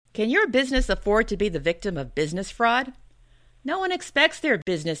Can your business afford to be the victim of business fraud? No one expects their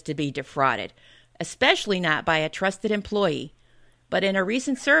business to be defrauded, especially not by a trusted employee. But in a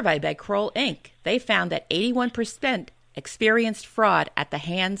recent survey by Kroll Inc., they found that 81% experienced fraud at the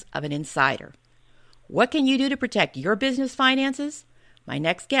hands of an insider. What can you do to protect your business finances? My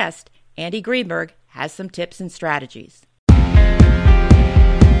next guest, Andy Greenberg, has some tips and strategies.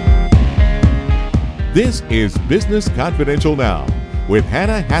 This is Business Confidential Now with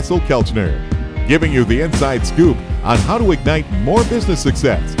Hannah Hassel-Kelchner, giving you the inside scoop on how to ignite more business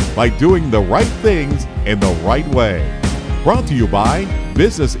success by doing the right things in the right way. Brought to you by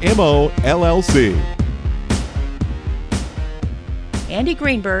Business MO LLC. Andy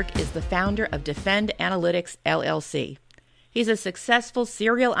Greenberg is the founder of Defend Analytics LLC. He's a successful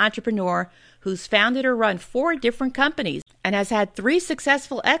serial entrepreneur who's founded or run 4 different companies and has had 3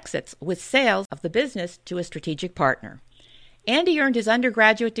 successful exits with sales of the business to a strategic partner. Andy earned his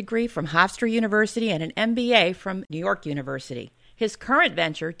undergraduate degree from Hofstra University and an MBA from New York University. His current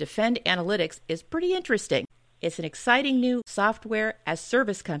venture, Defend Analytics, is pretty interesting. It's an exciting new software as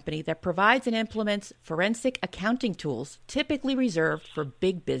service company that provides and implements forensic accounting tools typically reserved for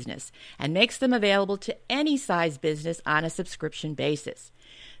big business and makes them available to any size business on a subscription basis.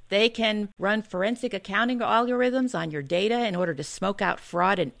 They can run forensic accounting algorithms on your data in order to smoke out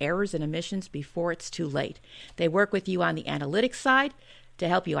fraud and errors and omissions before it's too late. They work with you on the analytics side to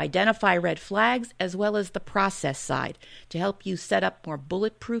help you identify red flags, as well as the process side to help you set up more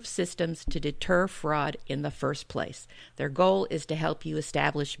bulletproof systems to deter fraud in the first place. Their goal is to help you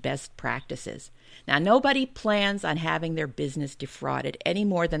establish best practices. Now, nobody plans on having their business defrauded any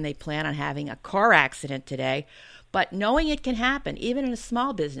more than they plan on having a car accident today, but knowing it can happen, even in a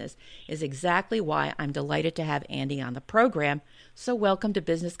small business, is exactly why I'm delighted to have Andy on the program. So welcome to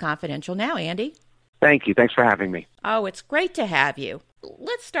Business Confidential now, Andy. Thank you. Thanks for having me. Oh, it's great to have you.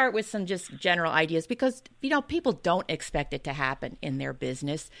 Let's start with some just general ideas because, people don't expect it to happen in their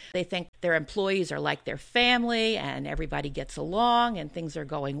business. They think their employees are like their family and everybody gets along and things are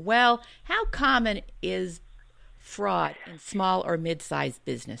going well. How common is fraud in small or mid-sized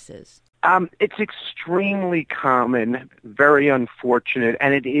businesses? It's extremely common, very unfortunate,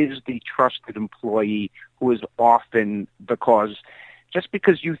 and it is the trusted employee who is often the cause. Just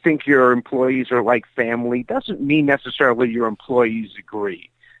because you think your employees are like family doesn't mean necessarily your employees agree.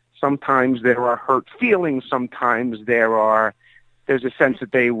 Sometimes there are hurt feelings. Sometimes there's a sense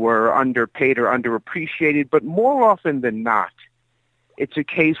that they were underpaid or underappreciated. But more often than not, it's a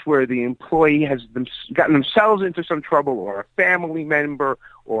case where the employee has gotten themselves into some trouble, or a family member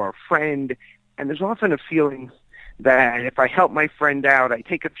or a friend. And there's often a feeling that if I help my friend out, I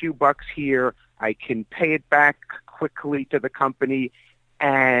take a few bucks here, I can pay it back quickly to the company,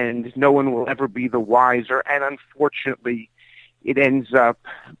 and no one will ever be the wiser. And unfortunately, it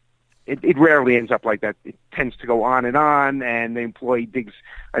rarely ends up like that. It tends to go on, and the employee digs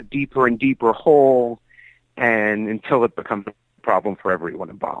a deeper and deeper hole, and until it becomes a problem for everyone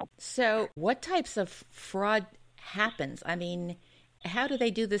involved. So what types of fraud happens? I mean, how do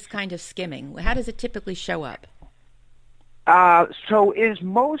they do this kind of skimming? How does it typically show up? So it is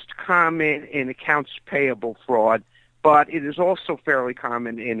most common in accounts payable fraud, but it is also fairly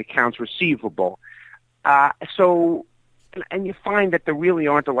common in accounts receivable. And you find that there really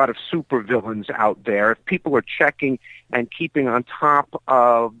aren't a lot of supervillains out there. If people are checking and keeping on top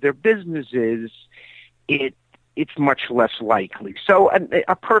of their businesses, it's much less likely. So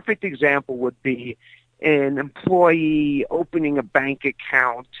a perfect example would be an employee opening a bank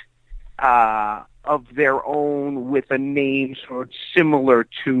account of their own with a name sort of similar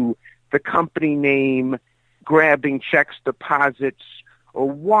to the company name, grabbing checks, deposits, or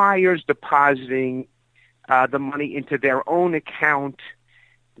wires, depositing the money into their own account,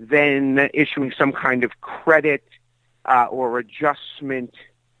 then issuing some kind of credit or adjustment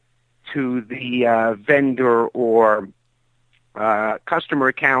to the vendor or customer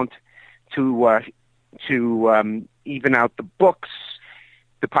account to even out the books,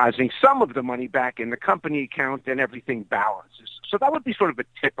 depositing some of the money back in the company account, and everything balances. So that would be sort of a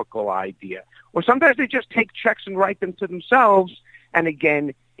typical idea. Or sometimes they just take checks and write them to themselves, and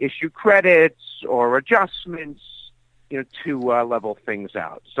again, issue credits or adjustments, to level things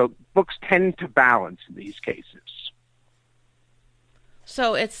out. So books tend to balance in these cases.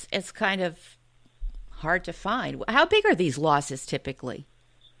 So it's kind of hard to find. How big are these losses typically?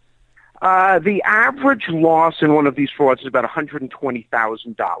 The average loss in one of these frauds is about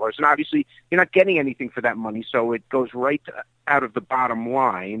 $120,000. And obviously, you're not getting anything for that money, so it goes right out of the bottom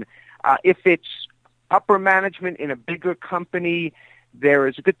line. If it's upper management in a bigger company, there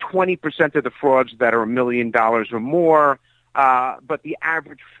is a good 20% of the frauds that are $1 million or more. but the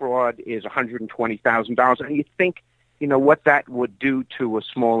average fraud is $120,000. And you think, what that would do to a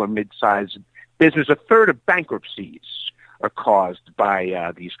small or mid-sized business. A third of bankruptcies are caused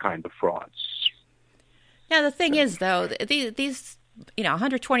by these kind of frauds. Now, the thing is, though, these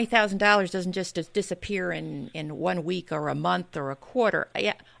 $120,000 doesn't just disappear in 1 week or a month or a quarter.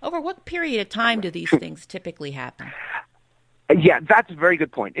 Over what period of time do these things typically happen? Yeah, that's a very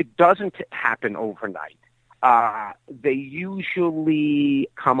good point. It doesn't happen overnight. They usually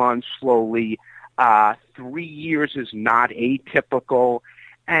come on slowly. 3 years is not atypical.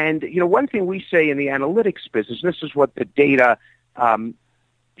 And, one thing we say in the analytics business, and this is what the data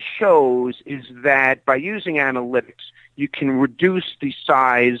shows, is that by using analytics, you can reduce the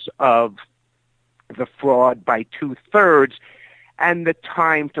size of the fraud by 2/3 and the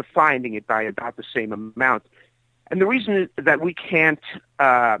time to finding it by about the same amount. And the reason that we can't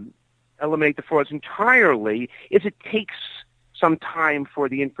eliminate the frauds entirely is it takes some time for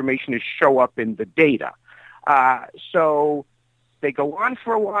the information to show up in the data. So they go on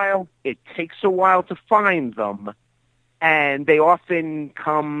for a while. It takes a while to find them. And they often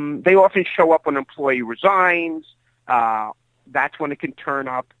show up when an employee resigns. That's when it can turn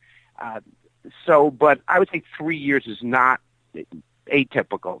up. But I would say 3 years is not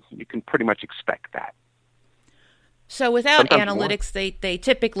atypical. You can pretty much expect that. So without analytics, they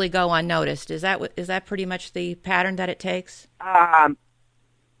typically go unnoticed. Is that pretty much the pattern that it takes?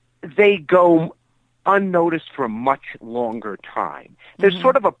 They go unnoticed for a much longer time. There's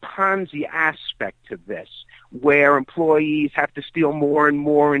sort of a Ponzi aspect to this, where employees have to steal more and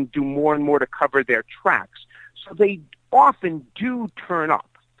more and do more and more to cover their tracks. So they often do turn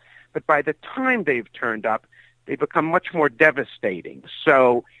up. But by the time they've turned up, they become much more devastating.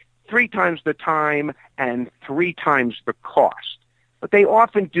 So 3 times the time and 3 times the cost. But they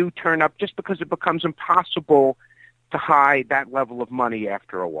often do turn up just because it becomes impossible to hide that level of money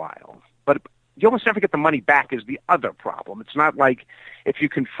after a while. But you almost never get the money back is the other problem. It's not like if you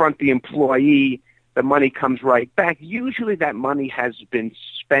confront the employee, the money comes right back. Usually that money has been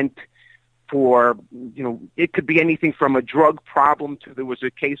spent for, it could be anything from a drug problem to there was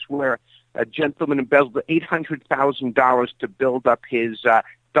a case where a gentleman embezzled $800,000 to build up his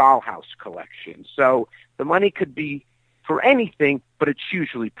dollhouse collection. So the money could be for anything, but it's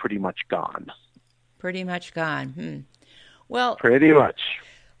usually pretty much gone. Pretty much gone. Well, pretty much.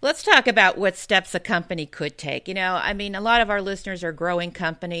 Let's talk about what steps a company could take. A lot of our listeners are growing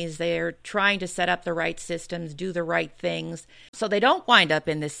companies. They're trying to set up the right systems, do the right things, so they don't wind up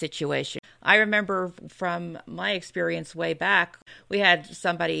in this situation. I remember from my experience way back, we had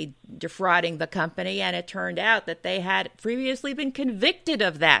somebody defrauding the company, and it turned out that they had previously been convicted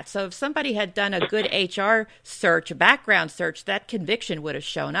of that. So if somebody had done a good HR search, a background search, that conviction would have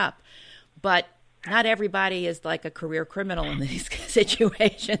shown up. But not everybody is like a career criminal in these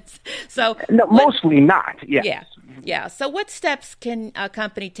situations. So mostly not. Yes. Yeah. So what steps can a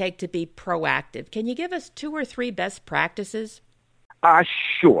company take to be proactive? Can you give us 2 or 3 best practices?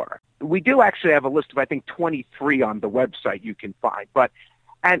 Sure. We do actually have a list of, I think, 23 on the website you can find. But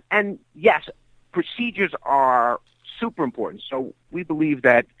and yes, procedures are super important. So we believe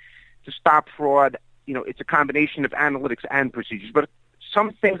that to stop fraud, it's a combination of analytics and procedures. But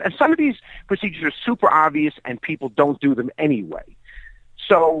some things, and some of these procedures are super obvious and people don't do them anyway.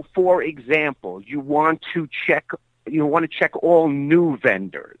 So, for example, you want to check all new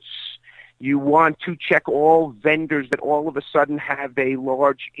vendors. You want to check all vendors that all of a sudden have a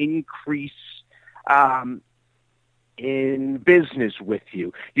large increase in business with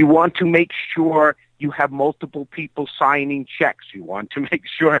you. You want to make sure you have multiple people signing checks. You want to make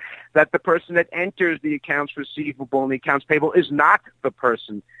sure that the person that enters the accounts receivable and the accounts payable is not the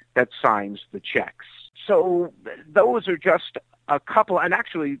person that signs the checks. So those are just a couple, and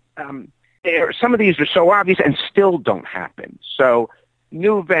actually some of these are so obvious and still don't happen. So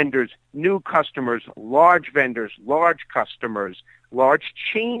new vendors, new customers, large vendors, large customers, large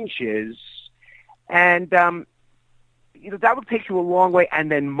changes, and that would take you a long way.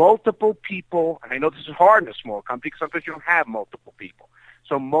 And then multiple people, and I know this is hard in a small company because sometimes you don't have multiple people.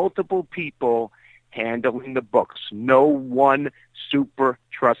 So multiple people handling the books. No one super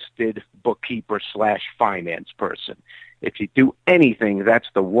trusted bookkeeper / finance person. If you do anything, that's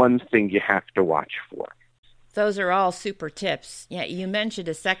the one thing you have to watch for. Those are all super tips. Yeah, you mentioned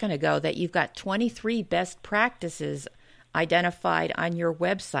a second ago that you've got 23 best practices identified on your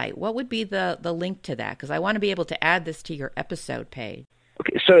website. What would be the link to that? Because I want to be able to add this to your episode page.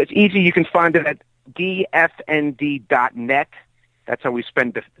 Okay, so it's easy. You can find it at dfnd.net. That's how we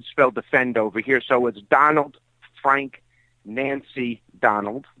spell defend over here. So it's Donald, Frank, Nancy,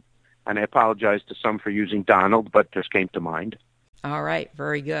 Donald. And I apologize to some for using Donald, but just came to mind. All right.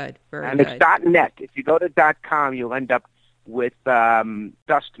 Very good. Very good. And it's .net. If you go to .com, you'll end up with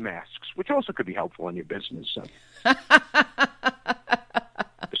dust masks, which also could be helpful in your business. So.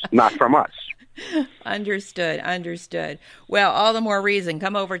 Not from us. Understood. Well, all the more reason.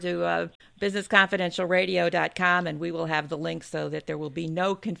 Come over to businessconfidentialradio.com, and we will have the link so that there will be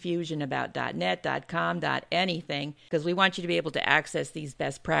no confusion about .net, .com, .anything, because we want you to be able to access these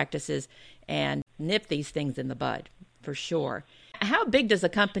best practices and nip these things in the bud, for sure. How big does a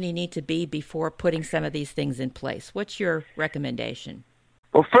company need to be before putting some of these things in place? What's your recommendation?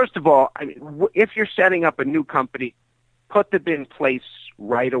 Well, first of all, if you're setting up a new company, put them in place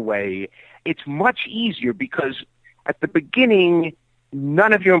right away. It's much easier because at the beginning,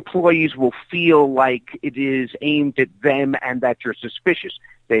 none of your employees will feel like it is aimed at them and that you're suspicious.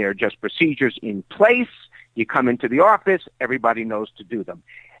 They are just procedures in place. You come into the office, everybody knows to do them.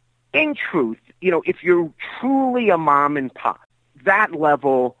 In truth, if you're truly a mom and pop, that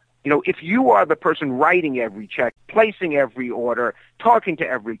level, if you are the person writing every check, placing every order, talking to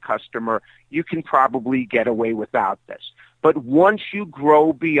every customer, you can probably get away without this. But once you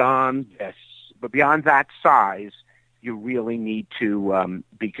grow beyond this, but beyond that size, you really need to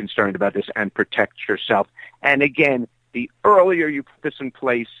be concerned about this and protect yourself. And again, the earlier you put this in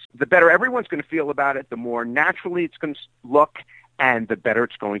place, the better everyone's going to feel about it, the more naturally it's going to look, and the better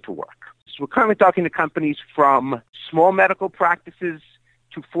it's going to work. So we're currently talking to companies from small medical practices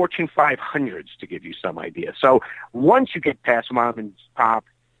to Fortune 500s, to give you some idea. So once you get past mom and pop,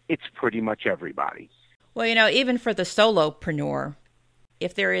 it's pretty much everybody. Well, even for the solopreneur,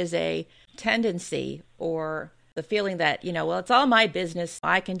 if there is a tendency or the feeling that, it's all my business,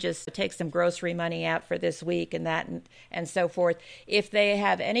 I can just take some grocery money out for this week and that and so forth. If they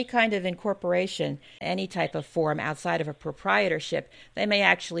have any kind of incorporation, any type of form outside of a proprietorship, they may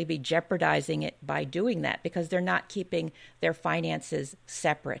actually be jeopardizing it by doing that because they're not keeping their finances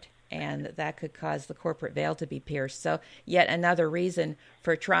separate. And that could cause the corporate veil to be pierced. So yet another reason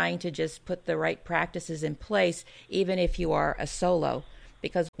for trying to just put the right practices in place, even if you are a solo.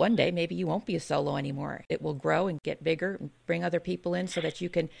 Because one day maybe you won't be a solo anymore. It will grow and get bigger and bring other people in so that you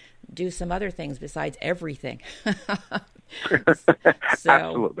can do some other things besides everything.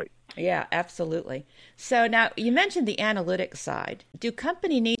 Absolutely. Yeah, absolutely. So now you mentioned the analytics side. Do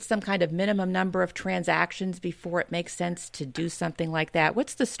companies need some kind of minimum number of transactions before it makes sense to do something like that?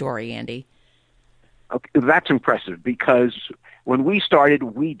 What's the story, Andy? Okay, that's impressive because when we started,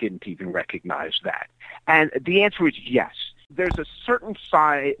 we didn't even recognize that. And the answer is yes. There's a certain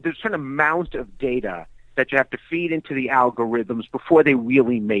size, there's a certain amount of data that you have to feed into the algorithms before they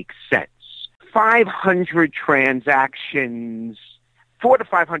really make sense. 500 transactions, 400 to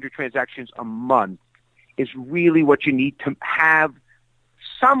 500 transactions a month is really what you need to have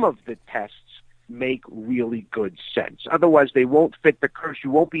some of the tests make really good sense. Otherwise, they won't fit the curve.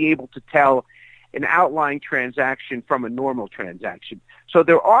 You won't be able to tell an outlying transaction from a normal transaction. So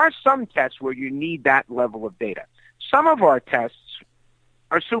there are some tests where you need that level of data. Some of our tests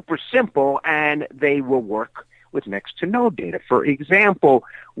are super simple, and they will work with next to no data. For example,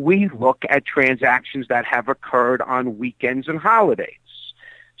 we look at transactions that have occurred on weekends and holidays.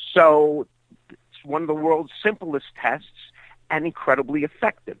 So it's one of the world's simplest tests and incredibly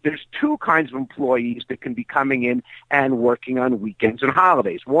effective. There's two kinds of employees that can be coming in and working on weekends and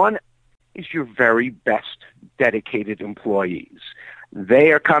holidays. One is your very best dedicated employees.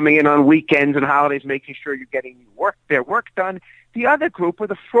 They are coming in on weekends and holidays, making sure you're getting their work done. The other group are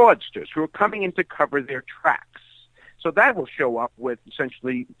the fraudsters who are coming in to cover their tracks. So that will show up with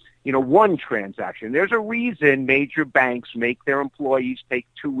essentially, one transaction. There's a reason major banks make their employees take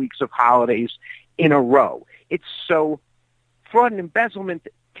 2 weeks of holidays in a row. It's so fraud and embezzlement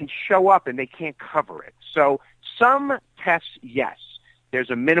can show up and they can't cover it. So some tests, yes, there's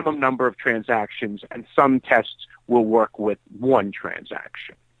a minimum number of transactions, and some tests will work with one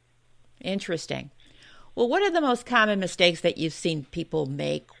transaction. Interesting. Well, what are the most common mistakes that you've seen people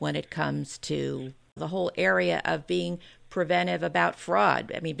make when it comes to the whole area of being preventive about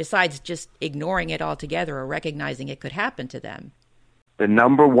fraud? I mean, besides just ignoring it altogether or recognizing it could happen to them. The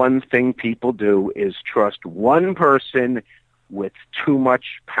number one thing people do is trust one person with too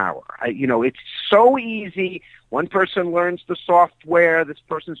much power. It's so easy. One person learns the software. This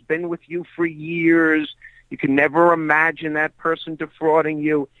person's been with you for years. You can never imagine that person defrauding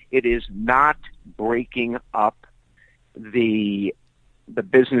you. It is not breaking up the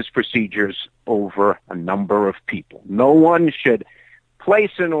business procedures over a number of people. No one should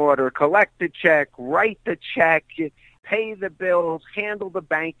place an order, collect the check, write the check, pay the bills, handle the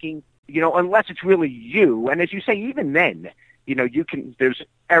banking, unless it's really you. And as you say, even then, there's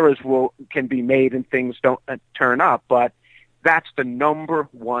errors can be made and things don't turn up, but that's the number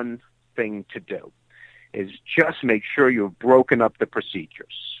one thing to do, is just make sure you've broken up the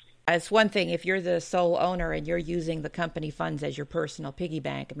procedures. It's one thing if you're the sole owner and you're using the company funds as your personal piggy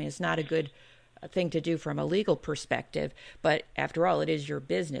bank. I mean, it's not a good thing to do from a legal perspective, but after all, it is your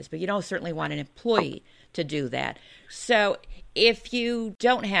business. But you don't certainly want an employee to do that. So if you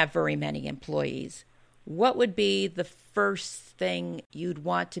don't have very many employees, what would be the first thing you'd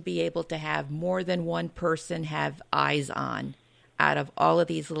want to be able to have more than one person have eyes on out of all of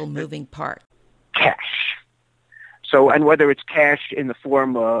these little moving parts? Cash. So, and whether it's cash in the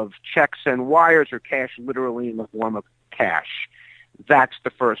form of checks and wires or cash literally in the form of cash, that's the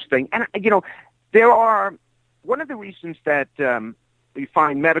first thing. And, one of the reasons that we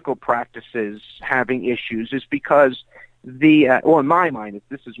find medical practices having issues is because in my mind,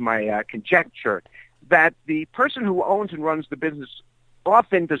 this is my conjecture, that the person who owns and runs the business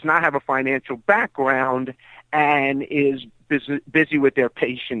often does not have a financial background and is busy with their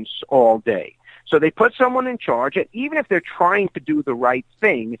patients all day. So they put someone in charge, and even if they're trying to do the right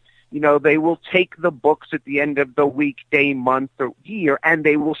thing, they will take the books at the end of the week, day, month, or year, and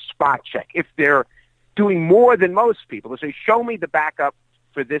they will spot check. If they're doing more than most people, they say, show me the backup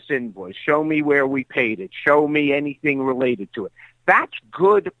for this invoice, show me where we paid it, show me anything related to it. That's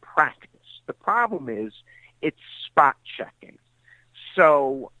good practice. The problem is it's spot checking.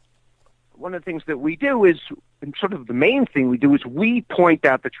 So one of the things that we do is, and sort of the main thing we do, is we point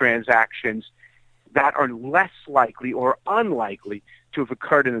out the transactions that are less likely or unlikely to have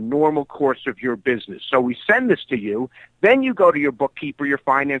occurred in the normal course of your business. So we send this to you, then you go to your bookkeeper, your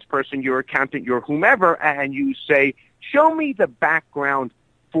finance person, your accountant, your whomever, and you say, show me the background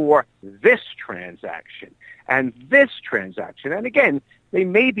for this transaction and this transaction. And again, they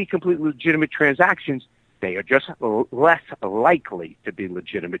may be completely legitimate transactions. They are just less likely to be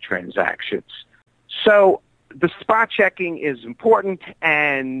legitimate transactions. So the spot checking is important,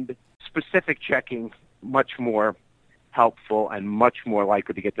 and specific checking much more helpful and much more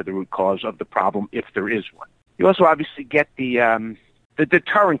likely to get to the root cause of the problem if there is one. You also obviously get the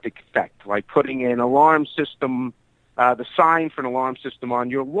deterrent effect, like putting an alarm system, the sign for an alarm system on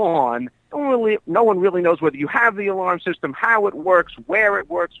your lawn. No one really knows whether you have the alarm system, how it works, where it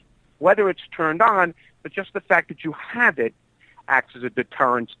works, whether it's turned on, but just the fact that you have it acts as a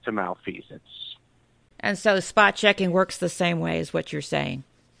deterrent to malfeasance. And so spot checking works the same way as what you're saying.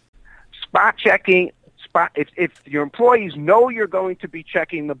 Spot checking, if your employees know you're going to be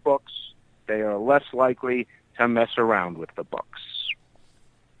checking the books, they are less likely to mess around with the books.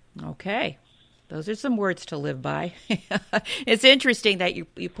 Okay. Those are some words to live by. It's interesting that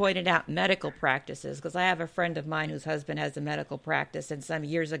you pointed out medical practices, because I have a friend of mine whose husband has a medical practice, and some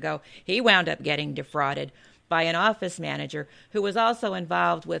years ago he wound up getting defrauded by an office manager who was also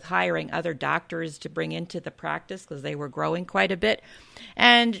involved with hiring other doctors to bring into the practice because they were growing quite a bit.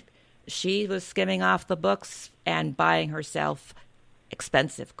 And she was skimming off the books and buying herself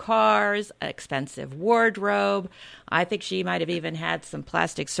expensive cars, an expensive wardrobe. I think she might have even had some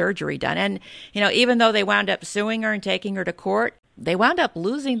plastic surgery done. And, even though they wound up suing her and taking her to court, they wound up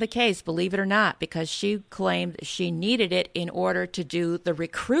losing the case, believe it or not, because she claimed she needed it in order to do the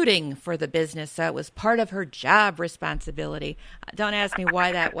recruiting for the business. So it was part of her job responsibility. Don't ask me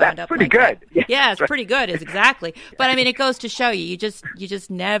why that wound up pretty like good. That. Yeah, it's pretty good. It's exactly. But it goes to show you just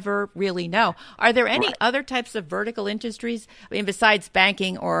never really know. Are there any other types of vertical industries, besides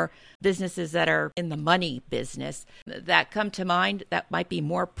banking or businesses that are in the money business, that come to mind that might be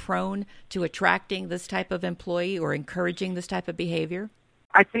more prone to attracting this type of employee or encouraging this type of behavior?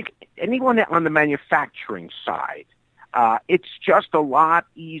 I think anyone on the manufacturing side, it's just a lot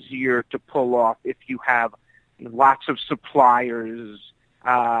easier to pull off if you have lots of suppliers,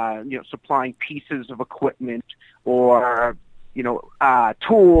 supplying pieces of equipment or,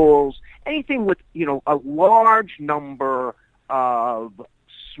 tools, anything with, a large number of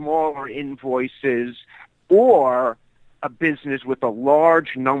smaller invoices, or a business with a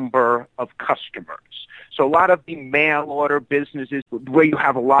large number of customers. So a lot of the mail order businesses where you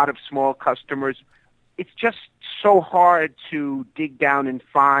have a lot of small customers, it's just so hard to dig down and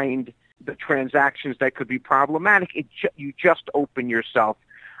find the transactions that could be problematic. You just open yourself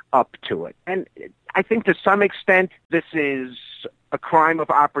up to it. And I think to some extent this is a crime of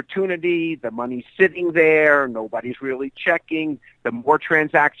opportunity. The money's sitting there. Nobody's really checking. The more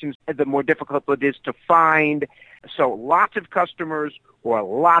transactions, the more difficult it is to find. So lots of customers or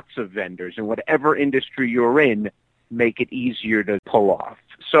lots of vendors in whatever industry you're in make it easier to pull off.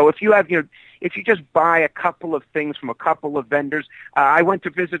 So if you have, if you just buy a couple of things from a couple of vendors, I went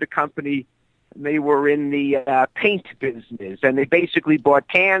to visit a company They were in the paint business, and they basically bought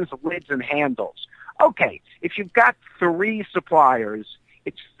cans, lids, and handles. Okay, if you've got 3 suppliers,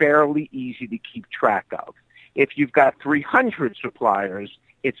 it's fairly easy to keep track of. If you've got 300 suppliers,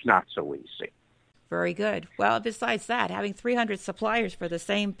 it's not so easy. Very good. Well, besides that, having 300 suppliers for the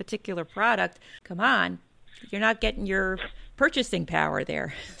same particular product, come on, you're not getting your purchasing power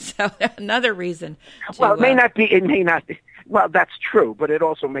there. So another reason. Well, it may not. Well, that's true, but it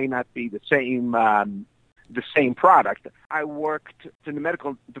also may not be the same product. I worked in the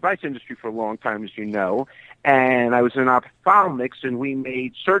medical device industry for a long time, as you know, and I was in ophthalmics, and we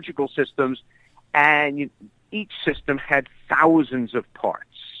made surgical systems, and each system had thousands of parts.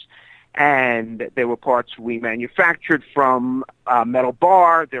 And there were parts we manufactured from metal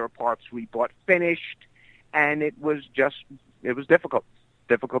bar. There were parts we bought finished, and it was difficult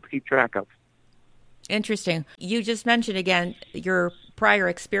to keep track of. Interesting. You just mentioned again your prior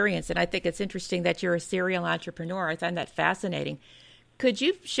experience, and I think it's interesting that you're a serial entrepreneur. I find that fascinating. Could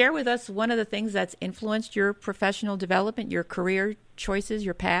you share with us one of the things that's influenced your professional development, your career choices,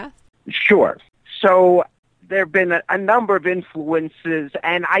 your path? Sure. So there have been a number of influences,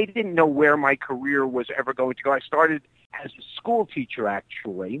 and I didn't know where my career was ever going to go. I started as a school teacher,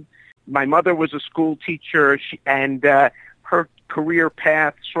 actually. My mother was a school teacher, and her career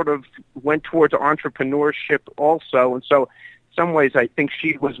path sort of went towards entrepreneurship also. And so in some ways, I think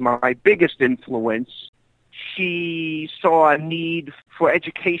she was my biggest influence. She saw a need for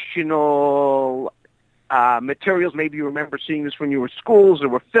educational materials. Maybe you remember seeing this when you were in schools. There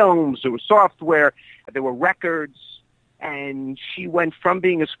were films, there was software, there were records. And she went from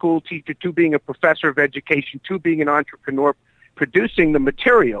being a school teacher to being a professor of education to being an entrepreneur, producing the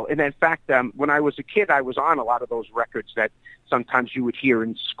material. And in fact, when I was a kid, I was on a lot of those records that sometimes you would hear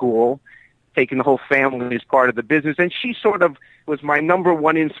in school, taking the whole family as part of the business. And she sort of was my number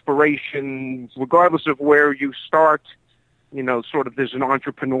one inspiration, regardless of where you start. You know, sort of there's an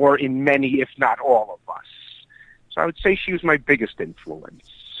entrepreneur in many, if not all of us. So I would say she was my biggest influence.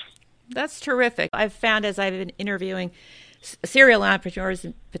 That's terrific. I've found as I've been interviewing serial entrepreneurs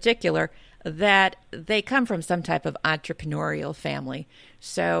in particular that they come from some type of entrepreneurial family.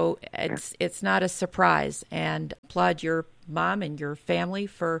 So it's not a surprise. And applaud your mom and your family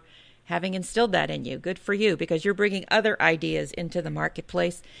for having instilled that in you. Good for you, because you're bringing other ideas into the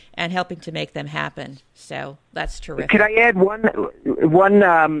marketplace and helping to make them happen. So that's terrific. Could I add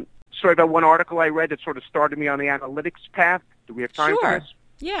one story about one article I read that sort of started me on the analytics path? Do we have time for this?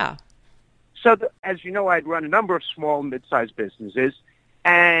 Yeah. So as you know, I'd run a number of small and mid-sized businesses,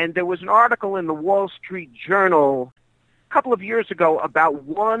 and there was an article in the Wall Street Journal a couple of years ago about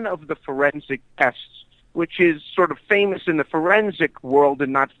one of the forensic tests, which is sort of famous in the forensic world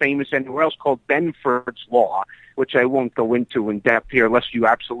and not famous anywhere else, called Benford's Law, which I won't go into in depth here unless you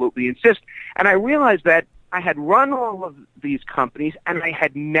absolutely insist. And I realized that I had run all of these companies, and I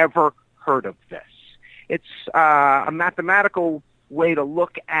had never heard of this. It's a mathematical way to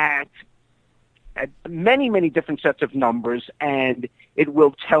look at many, many different sets of numbers, and it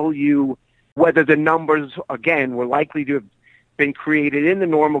will tell you whether the numbers, again, were likely to have been created in the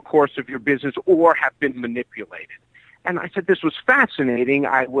normal course of your business or have been manipulated. And I said this was fascinating.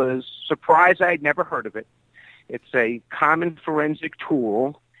 I was surprised I had never heard of it. It's a common forensic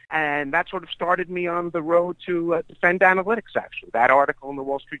tool, and that sort of started me on the road to Defend Analytics, actually, that article in the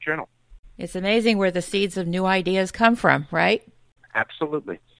Wall Street Journal. It's amazing where the seeds of new ideas come from, right?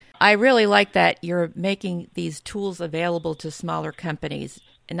 Absolutely. I really like that you're making these tools available to smaller companies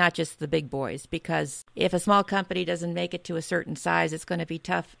and not just the big boys, because if a small company doesn't make it to a certain size, it's going to be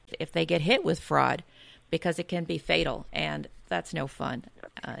tough if they get hit with fraud, because it can be fatal, and that's no fun.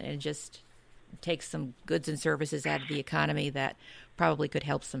 It just takes some goods and services out of the economy that probably could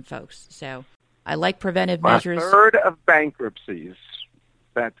help some folks. So I like preventive measures. A third of bankruptcies.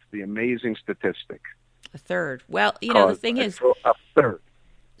 That's the amazing statistic. A third. Well, the thing is, a third.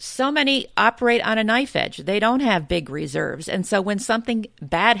 So many operate on a knife edge. They don't have big reserves. And so when something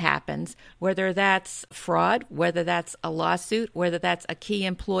bad happens, whether that's fraud, whether that's a lawsuit, whether that's a key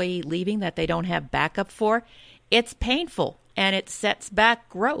employee leaving that they don't have backup for, it's painful, and it sets back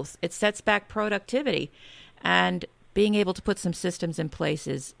growth. It sets back productivity. And being able to put some systems in place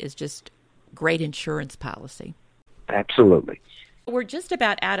is just great insurance policy. Absolutely. We're just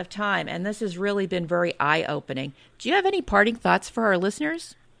about out of time, and this has really been very eye-opening. Do you have any parting thoughts for our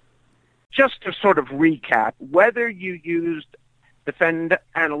listeners? Just to sort of recap, whether you used Defend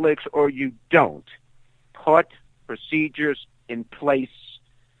Analytics or you don't, put procedures in place,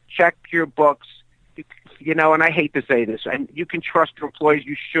 check your books, and I hate to say this, and you can trust your employees,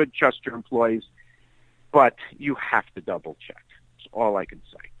 you should trust your employees, but you have to double check. That's all I can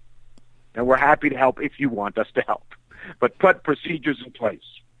say. And we're happy to help if you want us to help. But put procedures in place.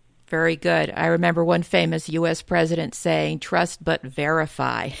 Very good. I remember one famous U.S. president saying, trust but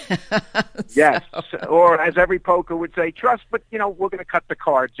verify. Yes. Or as every poker would say, trust, but, we're going to cut the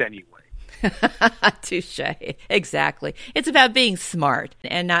cards anyway. Touche. Exactly. It's about being smart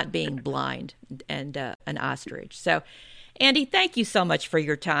and not being blind and an ostrich. So, Andy, thank you so much for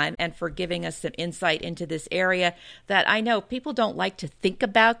your time and for giving us some insight into this area that I know people don't like to think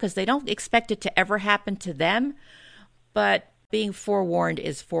about because they don't expect it to ever happen to them. But being forewarned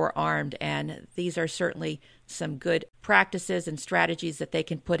is forearmed, and these are certainly some good practices and strategies that they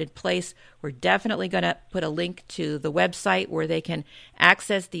can put in place. We're definitely going to put a link to the website where they can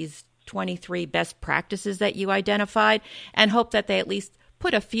access these 23 best practices that you identified and hope that they at least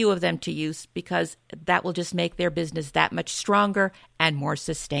put a few of them to use because that will just make their business that much stronger and more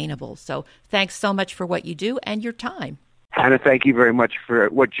sustainable. So thanks so much for what you do and your time. Hannah, thank you very much for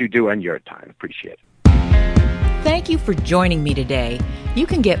what you do and your time. Appreciate it. Thank you for joining me today. You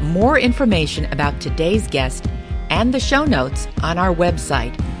can get more information about today's guest and the show notes on our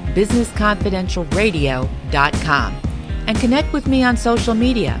website, businessconfidentialradio.com, and connect with me on social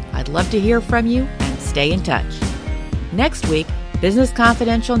media. I'd love to hear from you and stay in touch. Next week, Business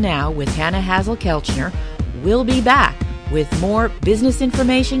Confidential Now with Hannah Hassel-Kelchner will be back with more business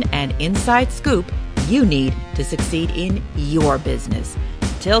information and inside scoop you need to succeed in your business.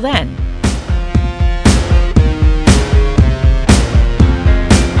 Till then,